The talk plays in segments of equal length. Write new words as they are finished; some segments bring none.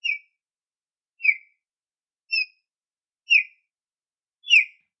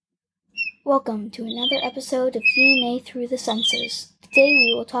Welcome to another episode of DNA Through the Senses. Today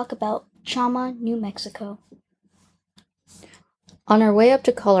we will talk about Chama, New Mexico. On our way up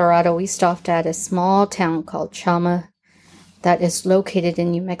to Colorado, we stopped at a small town called Chama that is located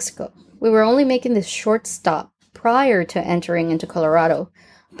in New Mexico. We were only making this short stop prior to entering into Colorado,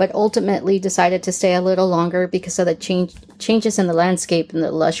 but ultimately decided to stay a little longer because of the changes in the landscape and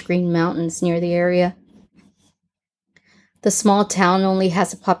the lush green mountains near the area. The small town only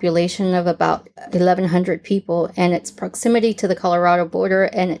has a population of about 1,100 people, and its proximity to the Colorado border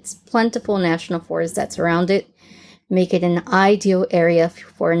and its plentiful national forest that surround it make it an ideal area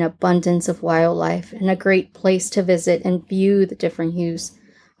for an abundance of wildlife and a great place to visit and view the different hues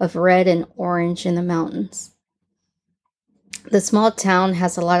of red and orange in the mountains. The small town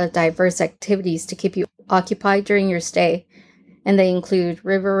has a lot of diverse activities to keep you occupied during your stay, and they include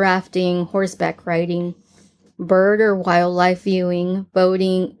river rafting, horseback riding, bird or wildlife viewing,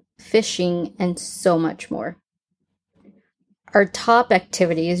 boating, fishing, and so much more. Our top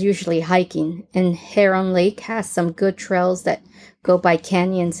activity is usually hiking, and Heron Lake has some good trails that go by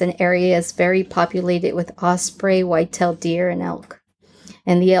canyons and areas very populated with osprey, white-tailed deer, and elk.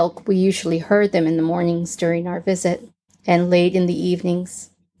 And the elk, we usually heard them in the mornings during our visit, and late in the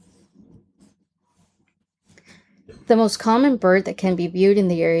evenings. The most common bird that can be viewed in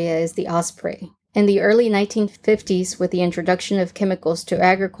the area is the osprey. In the early 1950s, with the introduction of chemicals to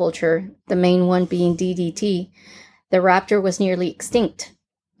agriculture, the main one being DDT, the raptor was nearly extinct.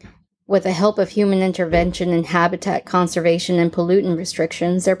 With the help of human intervention in habitat conservation and pollutant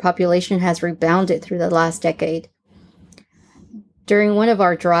restrictions, their population has rebounded through the last decade. During one of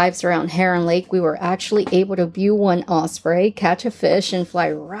our drives around Heron Lake, we were actually able to view one osprey, catch a fish, and fly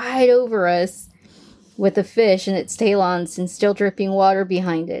right over us with the fish and its tail on and still dripping water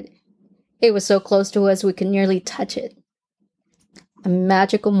behind it. It was so close to us we could nearly touch it. A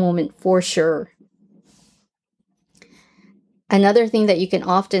magical moment for sure. Another thing that you can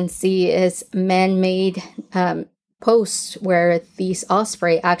often see is man-made posts where these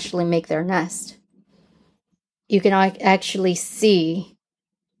osprey actually make their nest. You can actually see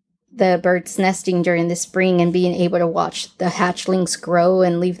the birds nesting during the spring and being able to watch the hatchlings grow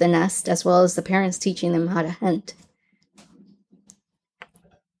and leave the nest, as well as the parents teaching them how to hunt.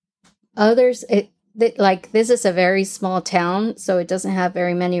 Others, this is a very small town, so it doesn't have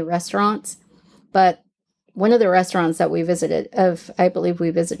very many restaurants. But one of the restaurants that we visited, I believe we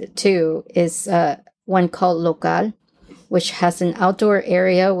visited two, is one called Local, which has an outdoor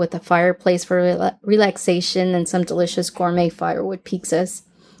area with a fireplace for relaxation and some delicious gourmet firewood pizzas.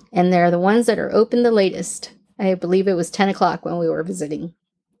 And they're the ones that are open the latest. I believe it was 10 o'clock when we were visiting.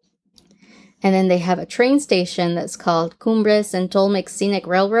 And then they have a train station that's called Cumbres and Tolmec Scenic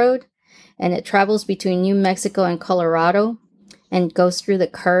Railroad. And it travels between New Mexico and Colorado and goes through the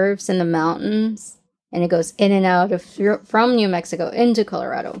curves in the mountains. And it goes in and out from New Mexico into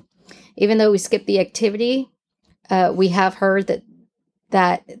Colorado. Even though we skipped the activity, we have heard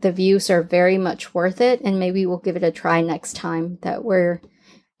that the views are very much worth it. And maybe we'll give it a try next time that we're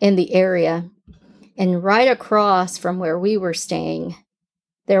in the area. And right across from where we were staying,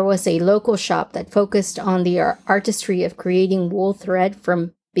 there was a local shop that focused on the artistry of creating wool thread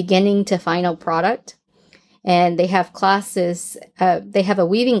from beginning to final product. And they have classes, they have a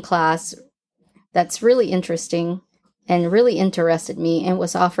weaving class that's really interesting and really interested me and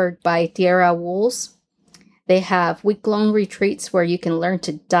was offered by Tierra Wools. They have week-long retreats where you can learn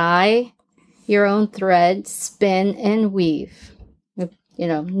to dye your own thread, spin, and weave. You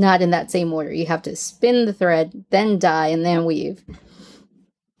know, not in that same order. You have to spin the thread, then dye, and then weave.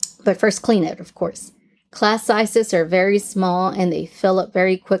 But first clean it, of course. Class sizes are very small and they fill up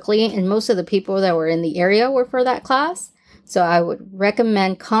very quickly, and most of the people that were in the area were for that class. So I would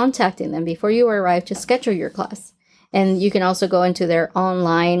recommend contacting them before you arrive to schedule your class. And you can also go into their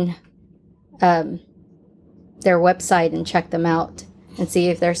online, their website and check them out and see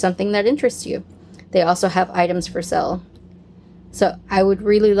if there's something that interests you. They also have items for sale. So I would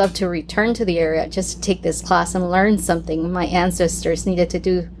really love to return to the area just to take this class and learn something my ancestors needed to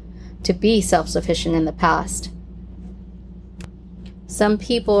do to be self-sufficient in the past. Some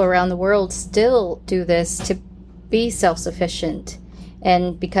people around the world still do this to be self-sufficient,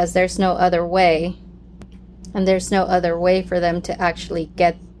 and because there's no other way, and there's no other way for them to actually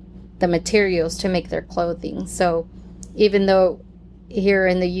get the materials to make their clothing. So even though here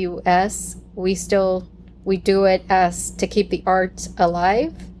in the US, we do it as to keep the art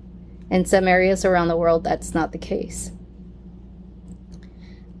alive, in some areas around the world, that's not the case.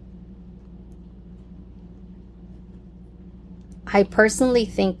 I personally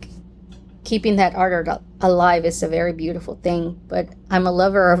think keeping that art alive is a very beautiful thing, but I'm a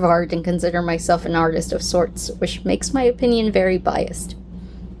lover of art and consider myself an artist of sorts, which makes my opinion very biased.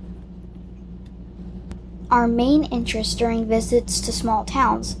 Our main interest during visits to small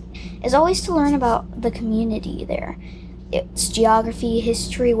towns is always to learn about the community there, its geography,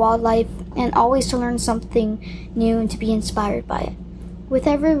 history, wildlife, and always to learn something new and to be inspired by it. With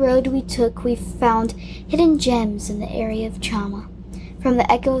every road we took, we found hidden gems in the area of Chama. From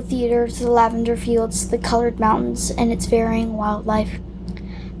the Echo Theater to the lavender fields, the colored mountains, and its varying wildlife.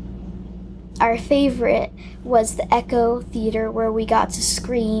 Our favorite was the Echo Theater, where we got to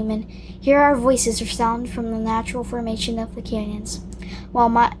scream and hear our voices resound from the natural formation of the canyons. While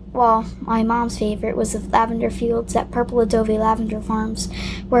my mom's favorite was the lavender fields at Purple Adobe Lavender Farms,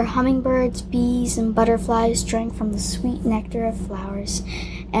 where hummingbirds, bees, and butterflies drank from the sweet nectar of flowers,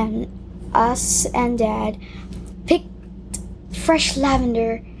 and us and Dad picked fresh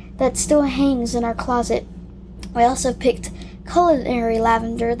lavender that still hangs in our closet. We also picked culinary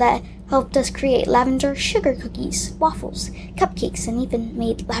lavender that helped us create lavender sugar cookies, waffles, cupcakes, and even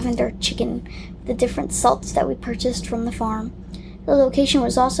made lavender chicken with the different salts that we purchased from the farm. The location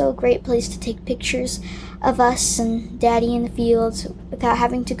was also a great place to take pictures of us and Daddy in the fields without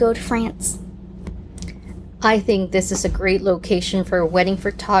having to go to France. I think this is a great location for wedding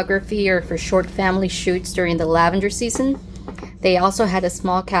photography or for short family shoots during the lavender season. They also had a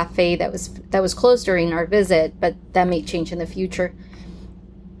small cafe that was closed during our visit, but that may change in the future.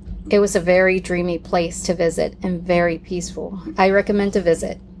 It was a very dreamy place to visit and very peaceful. I recommend to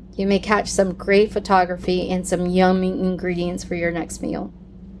visit. You may catch some great photography and some yummy ingredients for your next meal.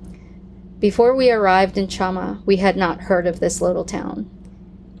 Before we arrived in Chama, we had not heard of this little town,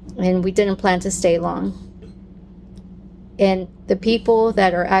 and we didn't plan to stay long. And the people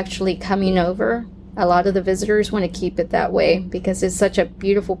that are actually coming over, a lot of the visitors want to keep it that way because it's such a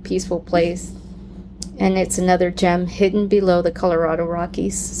beautiful, peaceful place. And it's another gem hidden below the Colorado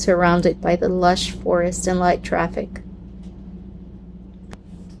Rockies, surrounded by the lush forest and light traffic.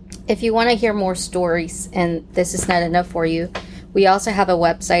 If you want to hear more stories, and this is not enough for you, we also have a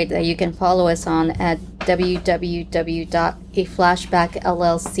website that you can follow us on at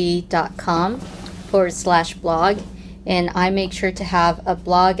www.aflashbackllc.com/blog. And I make sure to have a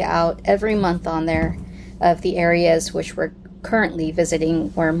blog out every month on there of the areas which we're currently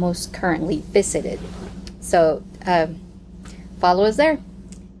visiting or most currently visited. So follow us there.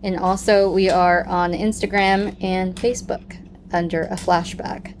 And also we are on Instagram and Facebook under A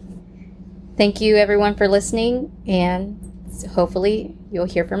Flashback. Thank you everyone for listening, and hopefully you'll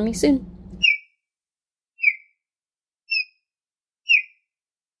hear from me soon.